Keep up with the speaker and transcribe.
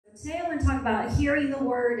Today I want to talk about hearing the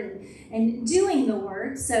word and doing the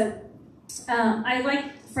word. So I'd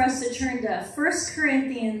like for us to turn to 1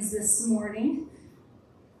 Corinthians this morning.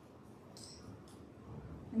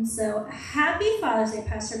 And so happy Father's Day,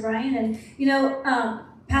 Pastor Brian. And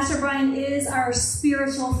Pastor Brian is our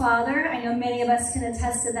spiritual father. I know many of us can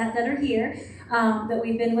attest to that are here, that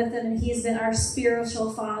we've been with him, and he's been our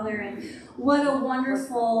spiritual father. And what a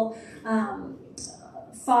wonderful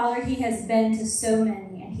father he has been to so many.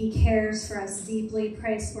 He cares for us deeply,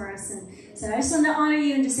 prays for us. And so I just want to honor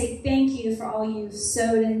you and just say thank you for all you've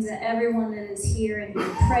sowed into everyone that is here, and your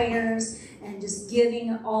prayers and just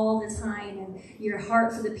giving all the time, and your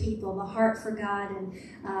heart for the people, the heart for God,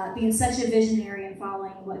 and being such a visionary and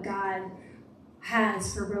following what God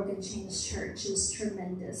has for Broken Chains Church is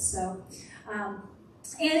tremendous. So, and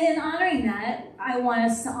in honoring that, I want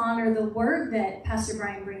us to honor the word that Pastor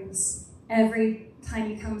Brian brings every time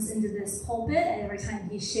he comes into this pulpit, and every time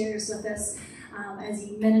he shares with us as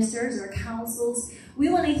he ministers or counsels. We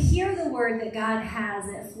want to hear the word that God has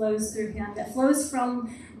that flows through him, that flows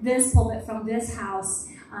from this pulpit, from this house.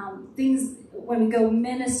 Things when we go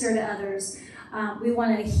minister to others, we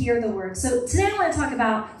want to hear the word. So today I want to talk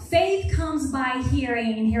about faith comes by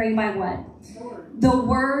hearing, and hearing by what? The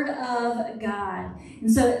word of God.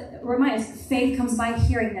 And so remind us, faith comes by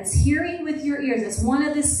hearing. That's hearing with your ears. That's one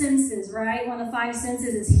of the senses, right? One of the 5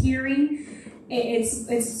 senses is hearing.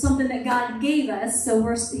 It's something that God gave us. So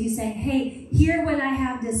he's saying, hey, hear what I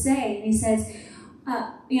have to say. And he says,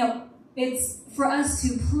 it's for us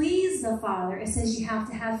to please the Father. It says you have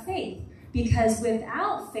to have faith. Because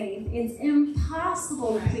without faith, it's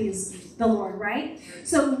impossible to please the Lord, right?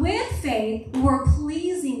 So with faith, we're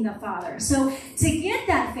pleasing the Father. So to get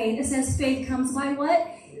that faith, it says faith comes by what?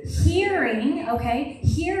 Hearing, okay?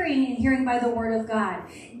 Hearing, and hearing by the word of God.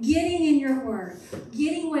 Getting in your word.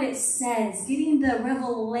 Getting what it says. Getting the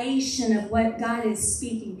revelation of what God is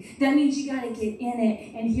speaking. That means you got to get in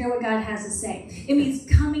it and hear what God has to say. It means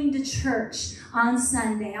coming to church on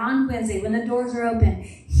Sunday, on Wednesday, when the doors are open.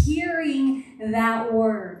 Hearing that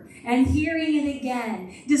word. And hearing it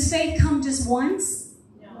again. Does faith come just once?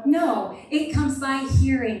 No, it comes by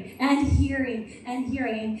hearing and hearing and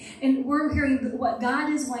hearing. And we're hearing what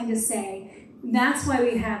God is going to say. That's why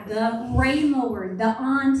we have the Rhema word, the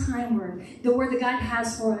on-time word, the word that God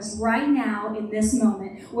has for us right now in this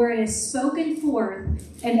moment, where it is spoken forth,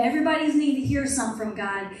 and everybody's needing to hear something from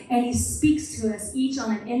God, and he speaks to us each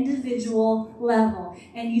on an individual level,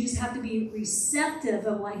 and you just have to be receptive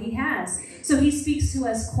of what he has. So he speaks to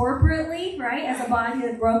us corporately, right, as a body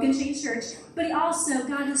of Broken Chains Church, but he also,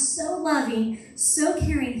 God is so loving, so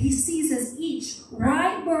caring, he sees us each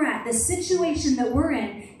right where we're at, the situation that we're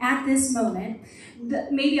in at this moment,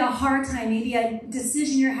 maybe a hard time, maybe a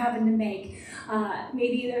decision you're having to make,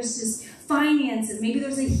 maybe there's just finances, maybe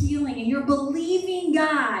there's a healing, and you're believing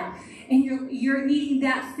God, and you're needing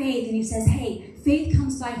that faith, and he says, hey, faith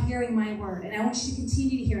comes by hearing my word, and I want you to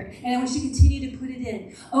continue to hear it, and I want you to continue to put it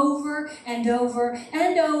in over and over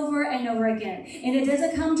and over and over again. And it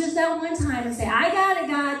doesn't come just that one time and say, I got it,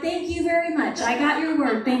 God, thank you very much, I got your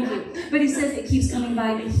word, thank you. But he says it keeps coming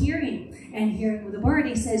by to hearing, and hearing with the word.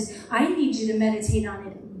 He says, I need you to meditate on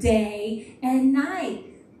it day and night.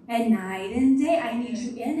 And night and day. I need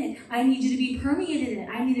you in it. I need you to be permeated in it.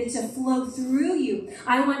 I need it to flow through you.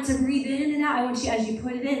 I want to breathe in and out. I want you, as you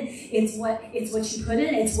put it in, it's what you put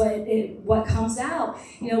in. It's what comes out.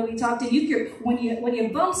 We talked in youth group, when you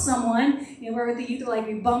bump someone, we're with the youth, like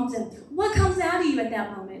we bumped them. What comes out of you at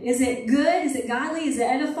that moment? Is it good? Is it godly? Is it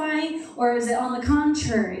edifying? Or is it on the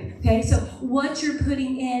contrary? Okay, so what you're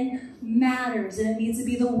putting in matters, and it needs to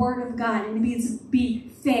be the word of God, and it needs to be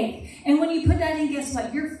faith. And when you put that in, guess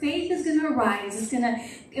what? Your faith is going to arise. It's going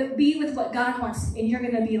to be with what God wants, and you're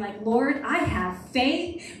going to be like, Lord, I have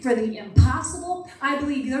faith for the impossible. I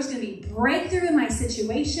believe there's going to be breakthrough in my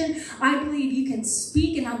situation. I believe you can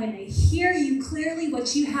speak, and I'm going to hear you clearly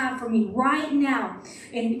what you have for me right now.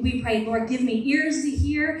 And we pray, Lord, give me ears to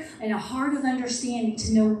hear and a heart of understanding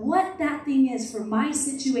to know what that thing is for my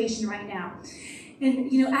situation right now.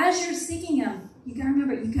 And, as you're seeking him, you got to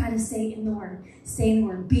remember, you got to stay in the word. Stay in the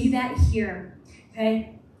word. Be that here.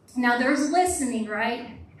 Okay? Now, there's listening,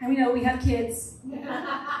 right? How many know we have kids?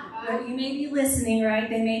 You may be listening, right?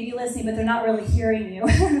 They may be listening, but they're not really hearing you,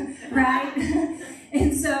 right?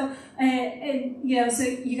 And so, so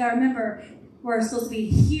you got to remember, we're supposed to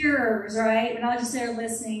be hearers, right? We're not just there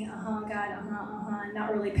listening, God,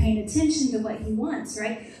 not really paying attention to what he wants,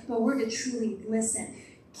 right? But we're to truly listen.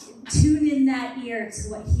 Tune in that ear to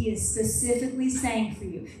what he is specifically saying for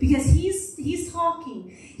you, because he's talking.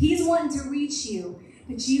 He's wanting to reach you.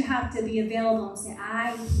 But you have to be available and say,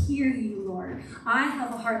 I hear you, Lord. I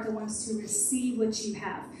have a heart that wants to receive what you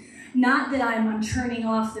have. Not that I'm turning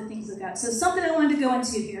off the things of God. So something I wanted to go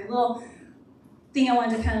into here, a little thing I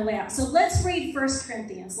wanted to kind of lay out. So let's read 1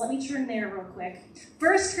 Corinthians. Let me turn there real quick.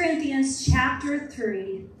 1 Corinthians chapter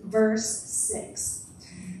 3, verse 6.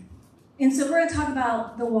 And so we're going to talk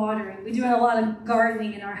about the watering. We're doing a lot of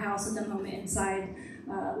gardening in our house at the moment inside,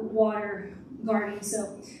 water gardening.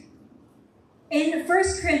 So in 1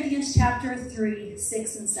 Corinthians chapter 3,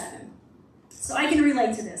 6 and 7. So I can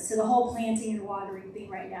relate to this, to the whole planting and watering thing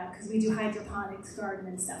right now, because we do hydroponics garden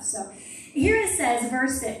and stuff. So here it says,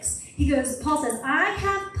 verse 6, Paul says, I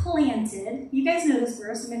have planted, you guys know this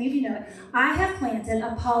verse, many of you know it, I have planted,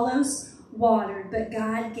 Apollos watered, but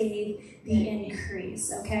God gave the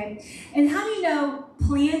increase, okay? And how do you know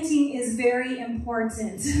planting is very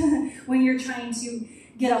important when you're trying to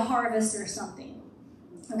get a harvest or something?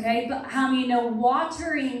 Okay, but how many know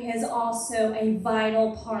watering is also a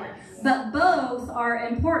vital part? But both are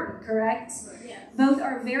important, correct? Yes. Both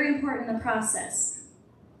are very important in the process.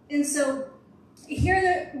 And so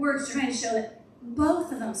here the word's trying to show that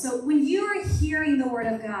both of them. So when you are hearing the word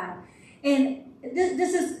of God, and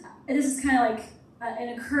this is kind of like an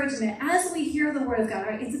encouragement as we hear the word of God,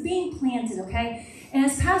 right? It's being planted, okay? And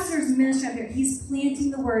as pastor's minister up here, he's planting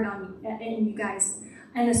the word in you guys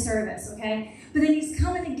in the service, okay? But then he's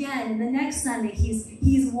coming again, and the next Sunday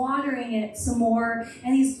he's watering it some more,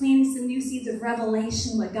 and he's planting some new seeds of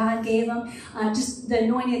revelation, what God gave him. Just the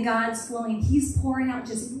anointing of God's flowing. He's pouring out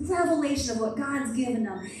just revelation of what God's given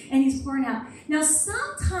them, and he's pouring out. Now,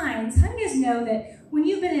 sometimes, how do you guys know that when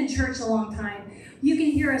you've been in church a long time, you can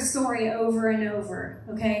hear a story over and over,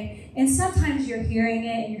 okay? And sometimes you're hearing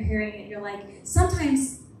it, and you're like,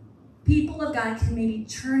 sometimes people of God can maybe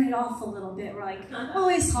turn it off a little bit. We're like,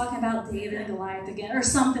 always talking about David and Goliath again, or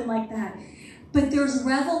something like that. But there's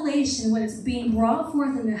revelation when it's being brought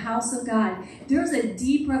forth in the house of God. There's a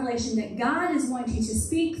deep revelation that God is wanting to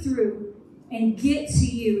speak through and get to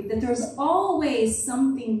you, that there's always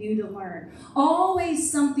something new to learn,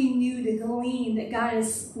 always something new to glean, that God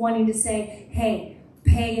is wanting to say, hey,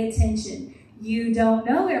 pay attention. You don't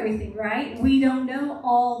know everything, right? We don't know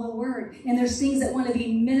all the word. And there's things that want to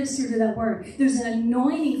be ministered to that word. There's an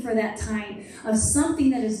anointing for that time of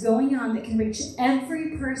something that is going on that can reach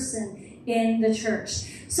every person in the church.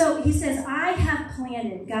 So he says, I have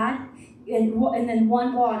planted, God, and then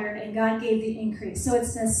one watered, and God gave the increase. So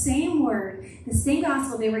it's the same word, the same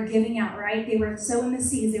gospel they were giving out, right? They were sowing the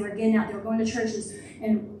seeds, they were getting out, they were going to churches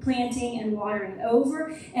and planting and watering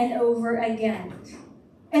over and over again.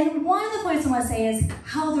 And one of the points I want to say is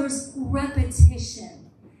how there's repetition.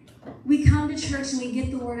 We come to church and we get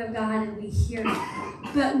the word of God and we hear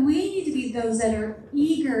it. But we need to be those that are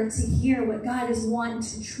eager to hear what God is wanting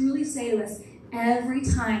to truly say to us every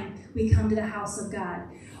time we come to the house of God.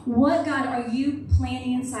 What, God, are you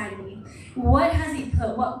planting inside of me? What has he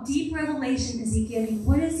put? What deep revelation is he giving?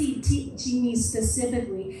 What is he teaching me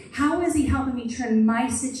specifically? How is he helping me turn my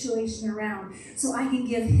situation around so I can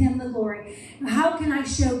give him the glory? How can I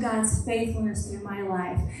show God's faithfulness through my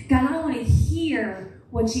life? God, I want to hear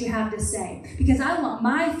what you have to say, because I want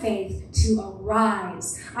my faith to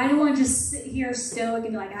arise. I don't want to just sit here stoic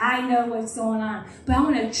and be like, I know what's going on, but I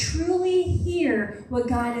want to truly hear what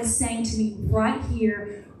God is saying to me right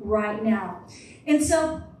here, right now. And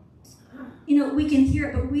so, we can hear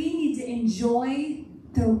it, but we need to enjoy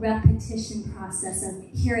the repetition process of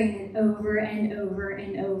hearing it over and over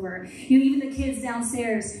and over. Even the kids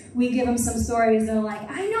downstairs, we give them some stories. They're like,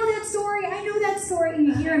 I know that story, I know that story. And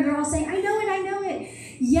you hear them, they're all saying, I know it, I know it.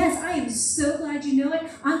 Yes, I am so glad you know it.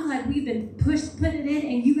 I'm glad we've been putting it in,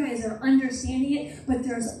 and you guys are understanding it. But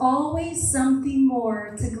there's always something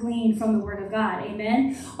more to glean from the Word of God.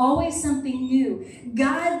 Amen? Always something new.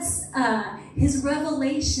 God's, his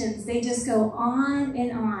revelations, they just go on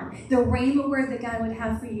and on. The rhema word that God would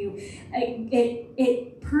have for you,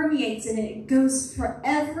 it permeates and it goes for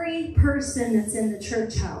every person that's in the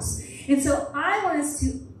church house. And so I want us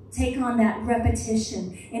to take on that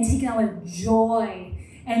repetition and take it on with joy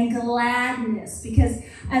and gladness, because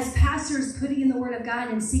as pastors putting in the Word of God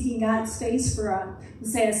and seeking God's face for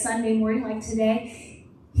say a Sunday morning like today,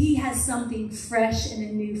 he has something fresh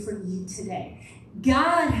and new for you today.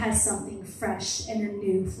 God has something fresh and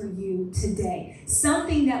new for you today.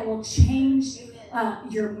 Something that will change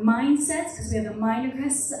your mindsets, because we have the mind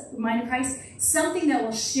of Christ. Something that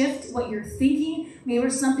will shift what you're thinking. Maybe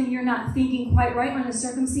there's something you're not thinking quite right on a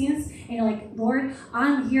circumstance, and you're like, Lord,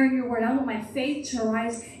 I'm hearing your word. I want my faith to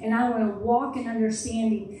rise, and I want to walk in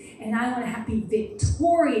understanding, and I want to be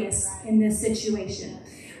victorious in this situation.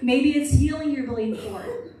 Maybe it's healing you're believing for.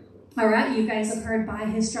 All right, you guys have heard, by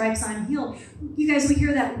his stripes I'm healed. You guys, we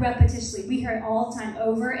hear that repetitiously. We hear it all the time,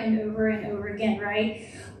 over and over and over again, right?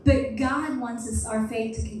 But God wants us, our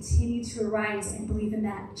faith, to continue to arise and believe in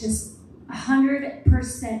that just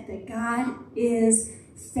 100%, that God is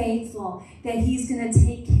faithful, that he's going to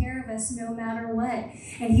take care of us no matter what.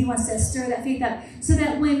 And he wants to stir that faith up so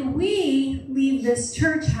that when we leave this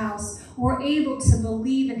church house, we're able to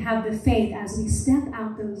believe and have the faith as we step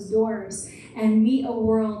out those doors and meet a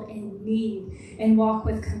world in need and walk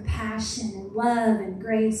with compassion and love and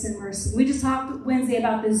grace and mercy. We just talked Wednesday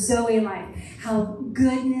about the Zoe life, how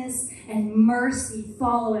goodness and mercy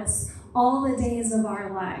follow us all the days of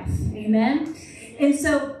our life. Amen? And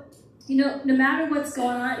so, no matter what's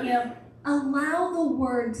going on, allow the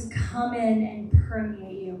word to come in and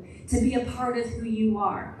permeate you, to be a part of who you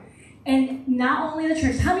are. And not only the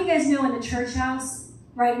church. How many of you guys know in the church house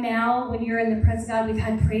right now, when you're in the presence of God, we've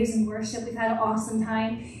had praise and worship, we've had an awesome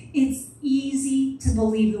time. It's easy to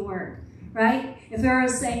believe the word, right? If I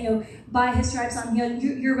was saying, by his stripes I'm healed,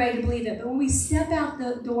 you're ready to believe it. But when we step out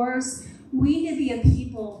the doors, we need to be a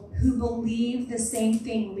people who believe the same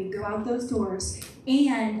thing when we go out those doors,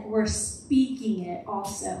 and we're speaking it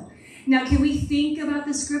also. Now, can we think about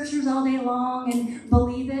the scriptures all day long and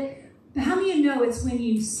believe it? But how many of you know it's when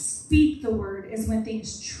you speak the word is when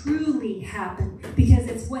things truly happen, because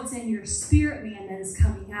it's what's in your spirit man that is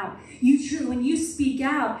coming out. When you speak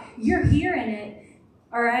out, you're hearing it,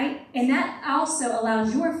 all right? And that also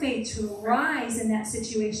allows your faith to rise in that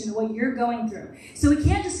situation of what you're going through. So we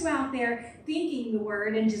can't just go out there thinking the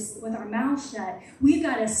word and just with our mouth shut. We've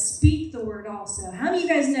got to speak the word also. How many of you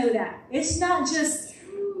guys know that? It's not just,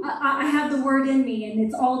 I have the word in me and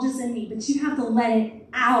it's all just in me, but you have to let it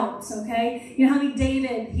out, okay? You know how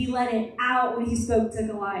David, he let it out when he spoke to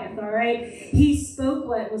Goliath, all right? He spoke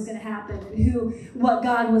what was going to happen and what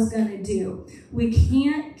God was going to do. We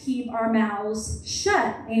can't keep our mouths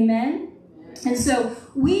shut, amen? And so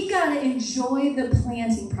we got to enjoy the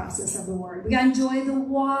planting process of the word. We got to enjoy the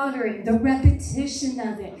watering, the repetition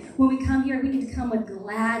of it. When we come here, we need to come with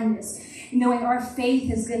gladness, knowing our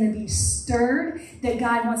faith is going to be stirred, that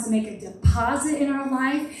God wants to make a deposit in our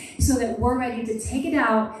life so that we're ready to take it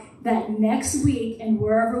out that next week, and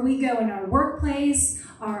wherever we go, in our workplace,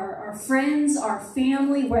 our friends, our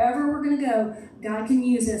family, wherever we're going to go, God can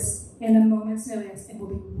use us in a moment's notice, and we'll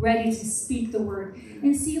be ready to speak the word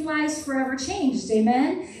and see lives forever changed.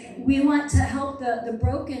 Amen? We want to help the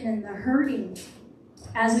broken and the hurting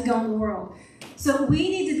as we go in the world. So we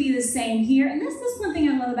need to be the same here. And this is one thing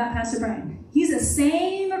I love about Pastor Brian. He's the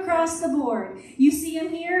same across the board. You see him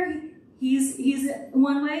here, he's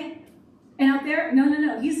one way. And out there,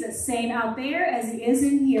 no. He's the same out there as he is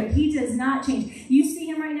in here. He does not change. You see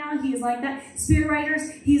him right now, he is like that. Spirit writers,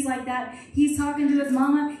 he's like that. He's talking to his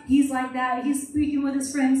mama, he's like that. He's speaking with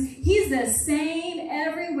his friends. He's the same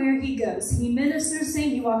everywhere he goes. He ministers the same.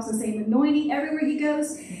 He walks the same anointing everywhere he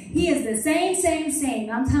goes. He is the same.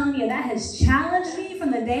 I'm telling you, that has challenged me from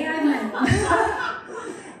the day I met him.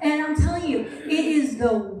 And I'm telling you, it is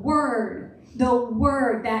the word,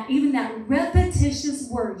 that even that repetitious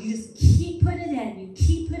word, you just keep putting it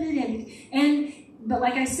in. But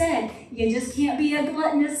like I said, you just can't be a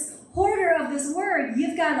gluttonous hoarder of this word.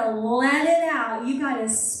 You've got to let it out. You've got to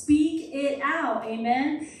speak it out.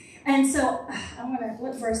 Amen? And so,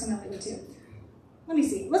 what verse am I going to go to? Let me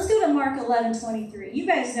see. Let's go to Mark 11:23. You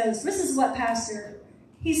guys know this. This is what Pastor,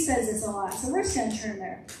 he says this a lot. So we're just going to turn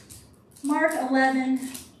there. Mark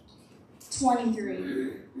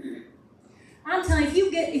 11:23. I'm telling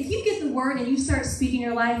you, if you get the word and you start speaking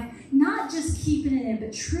your life, not just keeping it in,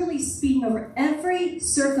 but truly speaking over every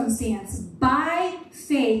circumstance by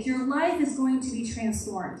faith, your life is going to be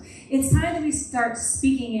transformed. It's time that we start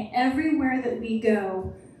speaking it everywhere that we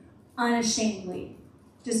go unashamedly,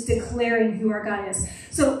 just declaring who our God is.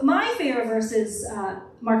 So my favorite verse is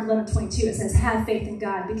Mark 11:22. It says, have faith in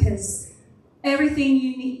God, because everything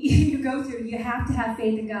you go through, you have to have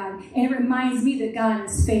faith in God. And it reminds me that God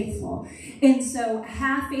is faithful. And so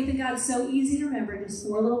have faith in God. So easy to remember. Just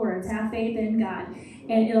 4 little words. Have faith in God.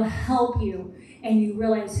 And it'll help you. And you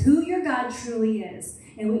realize who your God truly is.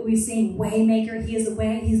 And we sing Waymaker. He is the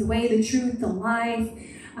way. He's the way, the truth, the life.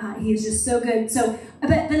 He is just so good. So,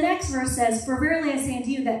 but the next verse says, for verily I say unto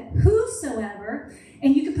you that whosoever,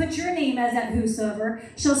 and you can put your name as that whosoever,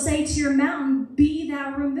 shall say to your mountain, be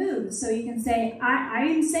thou removed. So you can say, I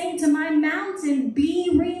am saying to my mountain, be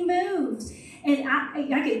removed. And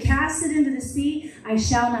I could cast it into the sea. I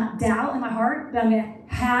shall not doubt in my heart, but I'm going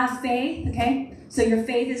to have faith, okay? So your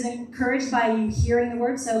faith is encouraged by you hearing the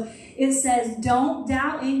word. So it says, don't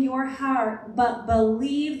doubt in your heart, but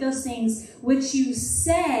believe those things which you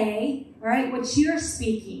say All right, what you're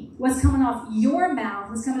speaking, what's coming off your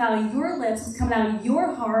mouth, what's coming out of your lips, what's coming out of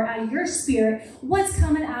your heart, out of your spirit, what's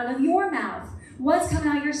coming out of your mouth, what's coming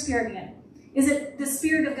out of your spirit, man? Is it the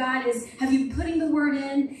Spirit of God? Have you putting the word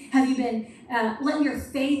in? Have you been letting your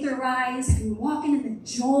faith arise? Have you walking in the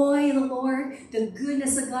joy of the Lord, the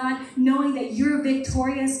goodness of God, knowing that you're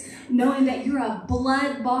victorious, knowing that you're a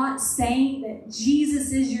blood-bought saint, that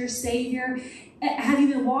Jesus is your Savior? Have you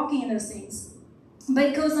been walking in those things? But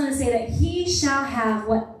it goes on to say that he shall have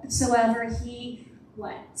whatsoever he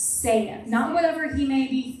saith. Not whatever he may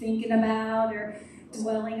be thinking about or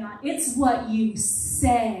dwelling on. It's what you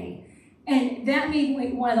say. And that may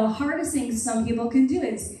be one of the hardest things some people can do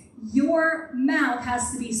is your mouth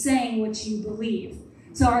has to be saying what you believe.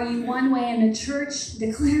 So are you one way in the church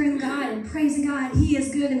declaring God and praising God, he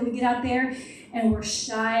is good, and then we get out there and we're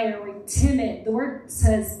shy or we're timid. The word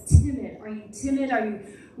says timid. Are you timid? Are you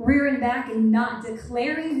rearing back and not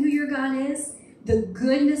declaring who your God is, the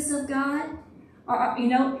goodness of God? Or,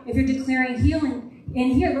 if you're declaring healing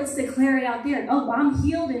in here, let's declare it out there. Oh, I'm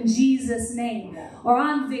healed in Jesus' name. Or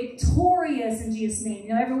I'm victorious in Jesus' name.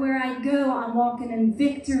 Everywhere I go, I'm walking in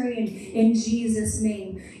victory in Jesus'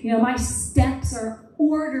 name. My steps are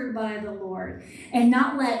ordered by the Lord. And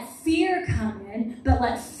not let fear come in, but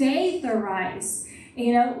let faith arise.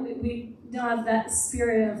 We don't have that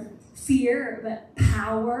spirit of fear, but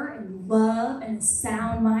power and love and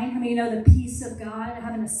sound mind. How many the peace of God,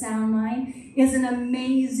 having a sound mind, is an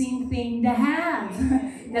amazing thing to have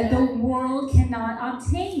that the world cannot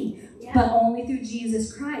obtain, but only through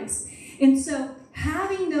Jesus Christ. And so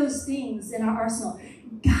having those things in our arsenal,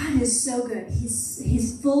 God is so good.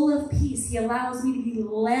 He's full of peace. He allows me to be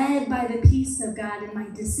led by the peace of God in my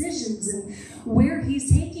decisions and where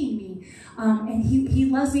he's taking me. And he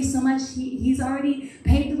loves me so much. He's already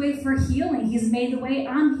paved the way for healing. He's made the way.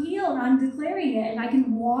 I'm healed. I'm declaring it, and I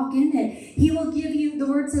can walk in it. He will give you, the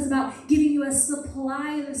word says about giving you a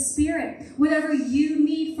supply of the Spirit. Whatever you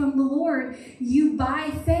need from the Lord, you by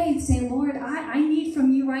faith say, Lord, I need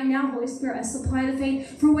from you right now, Holy Spirit, a supply of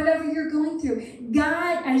faith for whatever you're going through.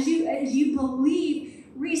 God, as you believe,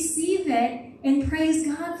 receive it and praise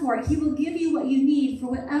God for it. He will give you what you need for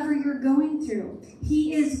whatever you're going through.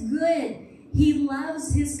 He is good. He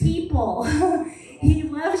loves his people. He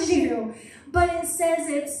loves you. But it says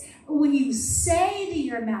it's when you say to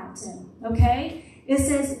your mountain, okay? It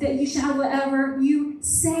says that you shall have whatever you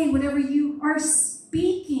say, whatever you are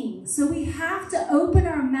speaking. So we have to open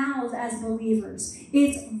our mouths as believers.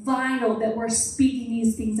 It's vital that we're speaking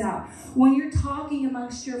these things out. When you're talking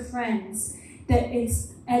amongst your friends, that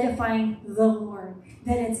it's edifying the Lord,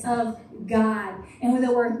 that it's of God, and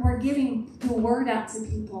that we're giving the word out to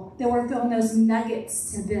people, that we're throwing those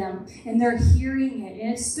nuggets to them, and they're hearing it,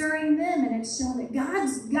 and it's stirring them, and it's showing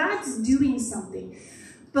that God's doing something.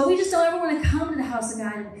 But we just don't ever want to come to the house of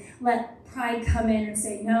God and let pride come in and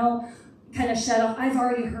say, no, kind of shut off. I've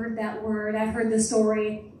already heard that word. I've heard the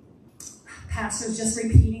story. Pastor's just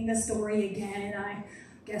repeating the story again, and I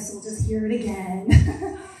guess we'll just hear it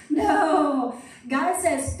again. No, God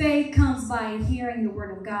says faith comes by hearing the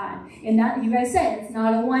word of God. And that, you guys said, it's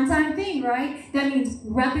not a one-time thing, right? That means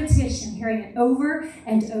repetition, hearing it over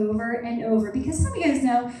and over and over. Because some of you guys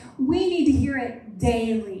know, we need to hear it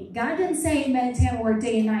daily. God didn't say meditate on the word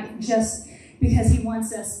day and night just because he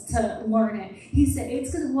wants us to learn it. He said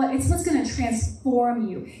it's what's going to transform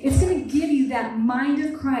you. It's going to give you that mind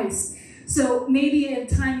of Christ. So maybe at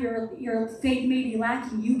a time your faith may be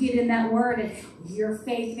lacking, you get in that word and your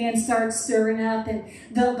faith man starts stirring up, and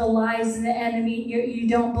the lies of the enemy, you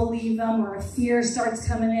don't believe them, or fear starts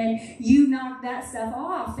coming in. You knock that stuff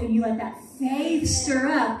off and you let that faith stir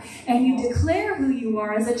up, and you declare who you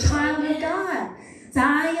are as a child of God. So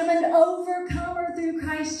I am an overcomer through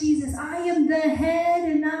Christ Jesus. I am the head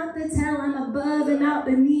and not the tail. I'm above and not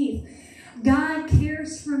beneath. God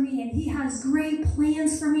cares for me, and he has great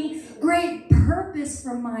plans for me, great purpose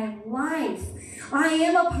for my life. I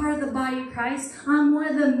am a part of the body of Christ. I'm one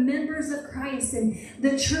of the members of Christ, and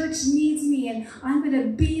the church needs me, and I'm going to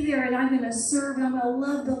be there, and I'm going to serve, and I'm going to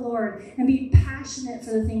love the Lord and be passionate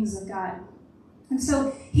for the things of God. And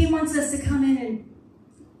so he wants us to come in and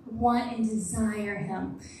want and desire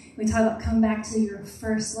him. We talk about come back to your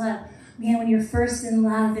first love. Man, when you're first in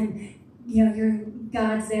love and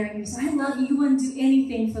God's there, and you say, I love you. You want to do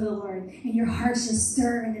anything for the Lord, and your heart's just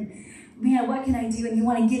stirring, and man, what can I do? And you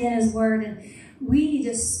want to get in his word, and we need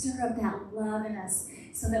to stir up that love in us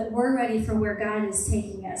so that we're ready for where God is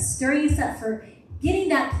taking us, stirring us up for getting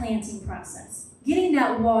that planting process, getting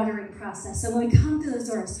that watering process. So when we come to those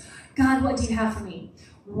doors, God, what do you have for me?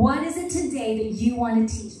 What is it today that you want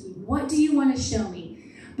to teach me? What do you want to show me?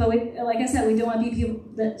 But like I said, we don't want to be people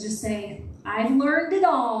that just say, I've learned it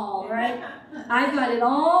all, right? I've got it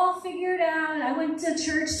all figured out. I went to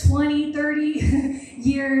church 20, 30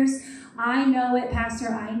 years. I know it, Pastor.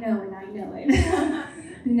 I know it. I know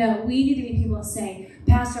it. No, we need to be people that say,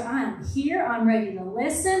 Pastor, I'm here. I'm ready to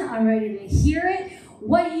listen. I'm ready to hear it.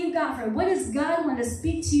 What do you got for me? What does God want to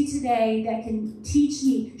speak to you today that can teach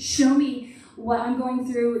me, show me what I'm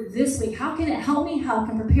going through this week? How can it help me? How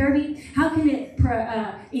can it prepare me? How can it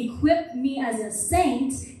equip me as a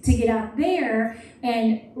saint to get out there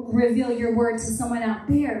and reveal your word to someone out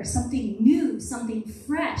there? Something new, something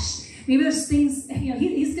fresh. Maybe there's things,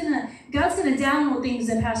 God's gonna download things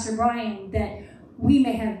in Pastor Brian that we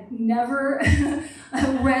may have never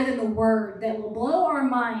read in the Word that will blow our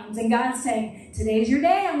minds. And God's saying, today's your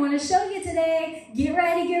day. I want to show you today. Get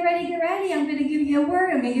ready, get ready, get ready. I'm going to give you a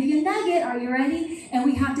word. I'm going to give you a nugget. Are you ready? And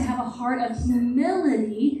we have to have a heart of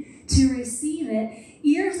humility to receive it.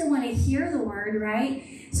 Ears that want to hear the word, right?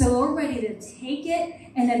 So we're ready to take it,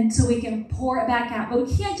 and then so we can pour it back out. But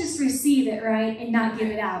we can't just receive it, right, and not give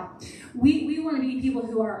it out. We want to be people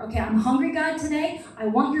who are, okay, I'm hungry, God, today. I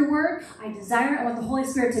want your word. I desire it. I want the Holy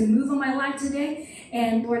Spirit to move on my life today.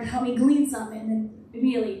 And Lord, help me glean something. And then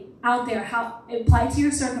immediately out there, how apply to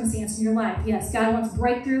your circumstance in your life. Yes, God wants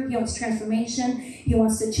breakthrough. He wants transformation. He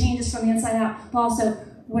wants to change us from the inside out. But also,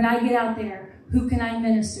 when I get out there, who can I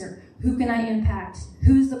minister? Who can I impact?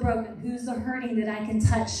 Who's the broken? Who's the hurting that I can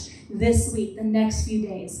touch this week, the next few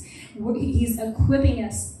days? He's equipping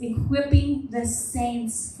us, equipping the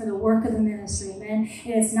saints for the work of the ministry, man.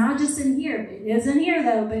 And it's not just in here. It is in here,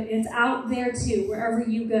 though, but it's out there, too, wherever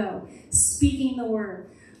you go, speaking the word.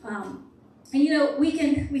 And, we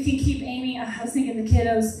can keep aiming. I was thinking the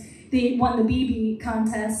kiddos, they won the BB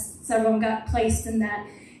contest. Several of them got placed in that.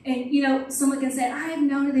 And, someone can say, I've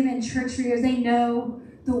known it. They've been in church for years. They know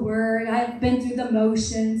the word. I've been through the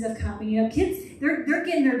motions of coming. Kids, they're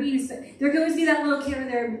getting their BBs, but there goes be that little kid where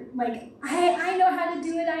they're like, I know how to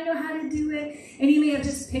do it. I know how to do it. And he may have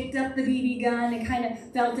just picked up the BB gun and kind of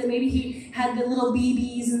felt it. Maybe he had the little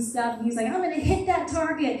BBs and stuff. And he's like, I'm going to hit that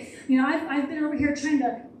target. I've been over here trying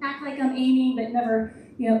to act like I'm aiming, but never,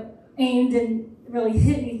 aimed and really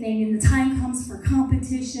hit anything. And the time comes for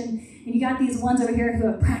competition. And you got these ones over here who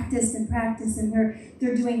have practiced and practiced, and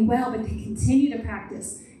they're doing well, but they continue to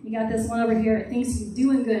practice. You got this one over here that thinks he's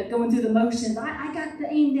doing good, going through the motions. I got the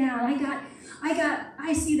aim down.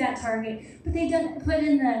 I see that target. But they didn't put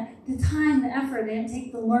in the time, the effort. They didn't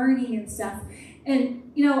take the learning and stuff.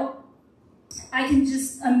 And, I can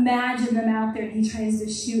just imagine them out there, and he tries to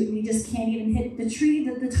shoot, and he just can't even hit the tree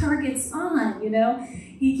that the target's on,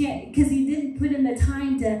 He can't, because he didn't put in the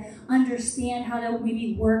time to understand how to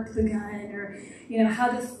maybe work the gun, or, how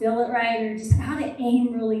to fill it right, or just how to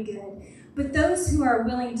aim really good. But those who are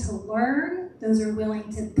willing to learn, those who are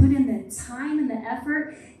willing to put in the time and the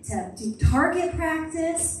effort to do target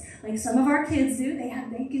practice, like some of our kids do,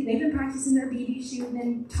 they've been practicing their BB shooting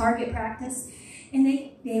and target practice. And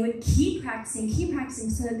they would keep practicing,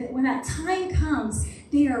 so that when that time comes,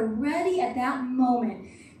 they are ready at that moment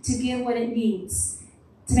to give what it needs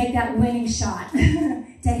to make that winning shot,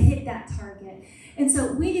 to hit that target. And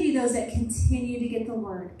so we need to be those that continue to get the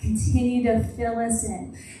word, continue to fill us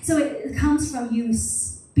in. So it comes from you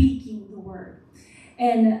speaking the word.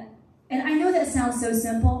 And I know that sounds so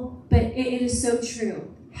simple, but it is so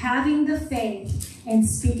true. Having the faith and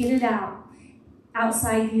speaking it out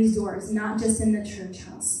outside these doors, not just in the church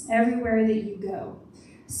house, everywhere that you go,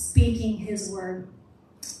 speaking his word.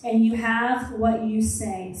 And you have what you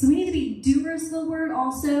say. So we need to be doers of the word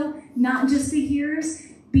also, not just the hearers.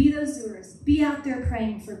 Be those doers. Be out there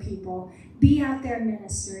praying for people. Be out there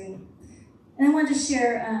ministering. And I want to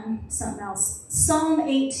share something else. Psalm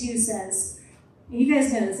 8:2 says, and you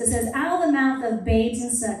guys know this, it says, out of the mouth of babes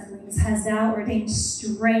and sucklings has thou ordained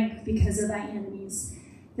strength because of thy enemies,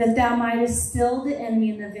 that thou mightest still the enemy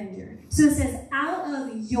in the vineyard. So it says, out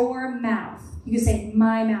of your mouth, you can say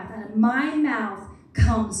my mouth, out of my mouth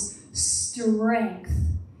comes strength,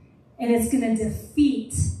 and it's going to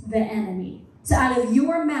defeat the enemy. So out of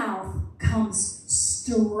your mouth comes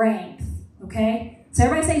strength, okay? So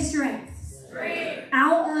everybody say strength. Strength.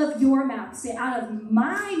 Out of your mouth. Say out of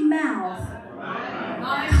my mouth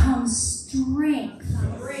comes strength.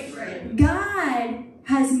 God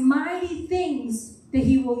has mighty things that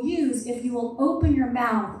he will use if you will open your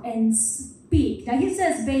mouth and speak. Now he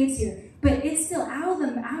says babes here, but it's still out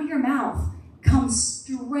of your mouth comes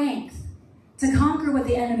strength to conquer what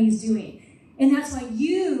the enemy's doing. And that's why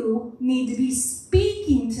you need to be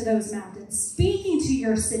speaking to those mountains, speaking to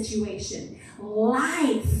your situation.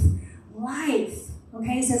 Life,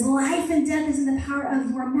 Okay, it says life and death is in the power of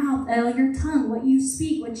your mouth, your tongue, what you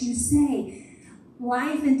speak, what you say.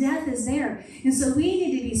 Life and death is there. And so we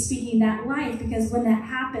need to be speaking that life, because when that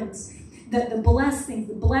happens, the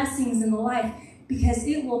blessings in the life, because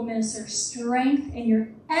it will minister strength, and your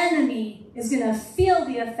enemy is going to feel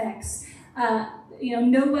the effects.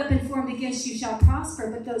 No weapon formed against you shall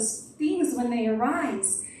prosper, but those things, when they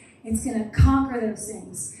arise, it's going to conquer those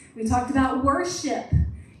things. We talked about worship.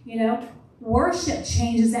 Worship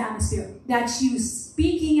changes the atmosphere. That's you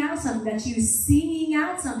speaking out something. That's you singing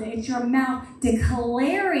out something. It's your mouth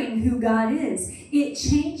declaring who God is. It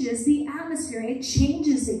changes the atmosphere. It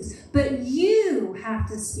changes things. But you have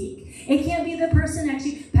to speak. It can't be the person next to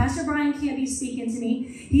you. Pastor Brian can't be speaking to me.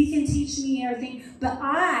 He can teach me everything. But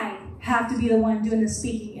I have to be the one doing the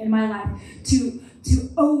speaking in my life to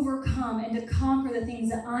overcome and to conquer the things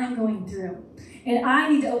that I'm going through. And I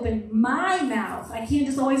need to open my mouth. I can't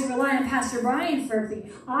just always rely on Pastor Brian for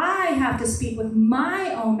everything. I have to speak with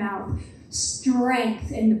my own mouth strength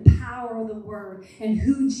and the power of the word and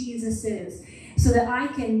who Jesus is, so that I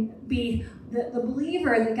can be the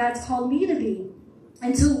believer that God's called me to be,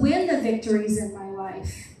 and to win the victories in my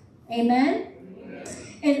life. Amen?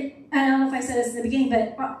 And I don't know if I said this in the beginning,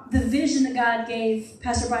 but the vision that God gave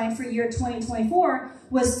Pastor Brian for year 2024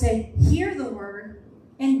 was to hear the word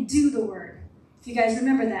and do the word. If you guys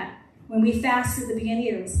remember that, when we fasted at the beginning of the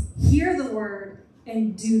year, it was hear the word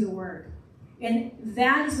and do the word. And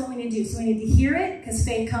that is what we need to do. So we need to hear it, because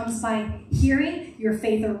faith comes by hearing. Your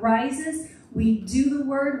faith arises. We do the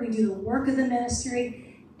word. We do the work of the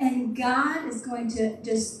ministry. And God is going to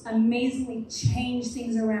just amazingly change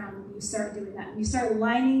things around when you start doing that. When you start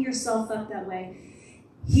lining yourself up that way,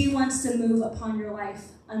 He wants to move upon your life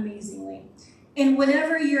amazingly. And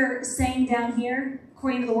whatever you're saying down here,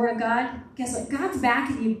 according to the word of God, guess what? God's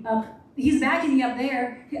backing you up. He's backing you up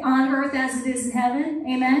there on earth as it is in heaven.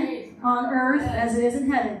 Amen? On earth as it is in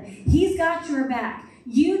heaven. He's got your back.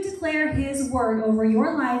 You declare His word over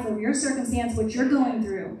your life, over your circumstance, what you're going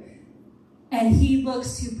through, and He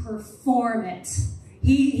looks to perform it.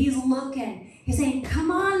 He's looking. He's saying, come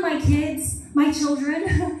on, my kids, my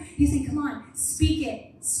children. He's saying, come on, speak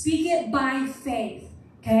it. Speak it by faith,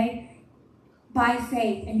 okay? By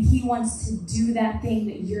faith, and He wants to do that thing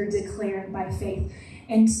that you're declaring by faith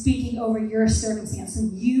and speaking over your circumstance, so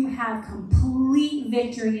you have complete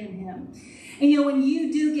victory in Him. And when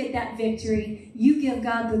you do get that victory, you give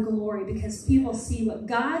God the glory, because people see what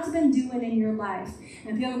God's been doing in your life,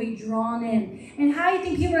 and people will be drawn in. And how do you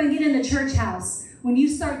think people are going to get in the church house? When you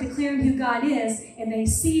start declaring who God is, and they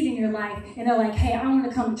see it in your life, and they're like, hey, I want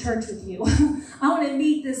to come to church with you. I want to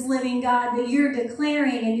meet this living God that you're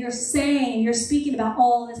declaring and you're saying and you're speaking about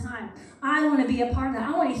all the time. I want to be a part of that.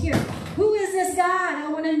 I want to hear, who is this God? I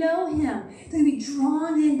want to know Him. They're going to be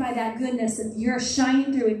drawn in by that goodness that you're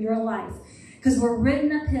shining through in your life. Because we're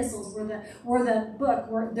written epistles. We're the book.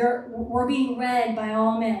 We're being read by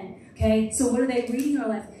all men. Okay? So what are they reading in our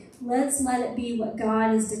life? Let's let it be what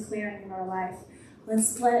God is declaring in our life.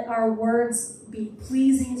 Let's let our words be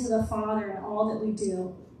pleasing to the Father in all that we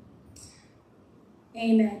do.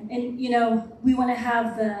 Amen. And, we want to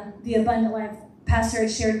have the abundant life. Pastor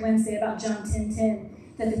had shared Wednesday about John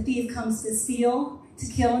 10:10, that the thief comes to steal, to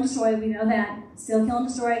kill, and destroy. We know that. Steal, kill, and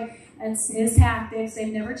destroy. That's his tactics.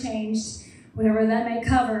 They've never changed. Whatever that may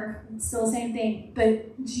cover, it's still the same thing.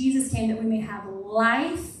 But Jesus came that we may have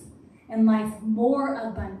life, and life more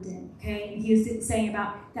abundant. Okay? And He was saying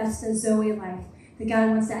about, that's the Zoe life. That God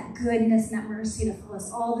wants that goodness and that mercy to follow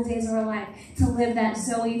us all the days of our life, to live that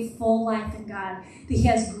Zoe full life in God. That He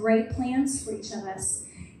has great plans for each of us.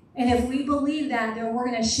 And if we believe that, then we're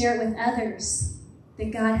going to share it with others.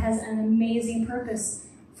 That God has an amazing purpose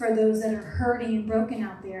for those that are hurting and broken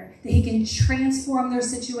out there. That He can transform their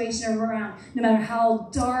situation around, no matter how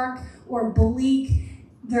dark or bleak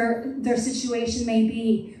their situation may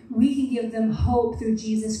be. We can give them hope through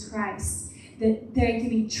Jesus Christ. That they can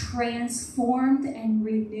be transformed and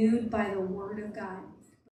renewed by the Word of God.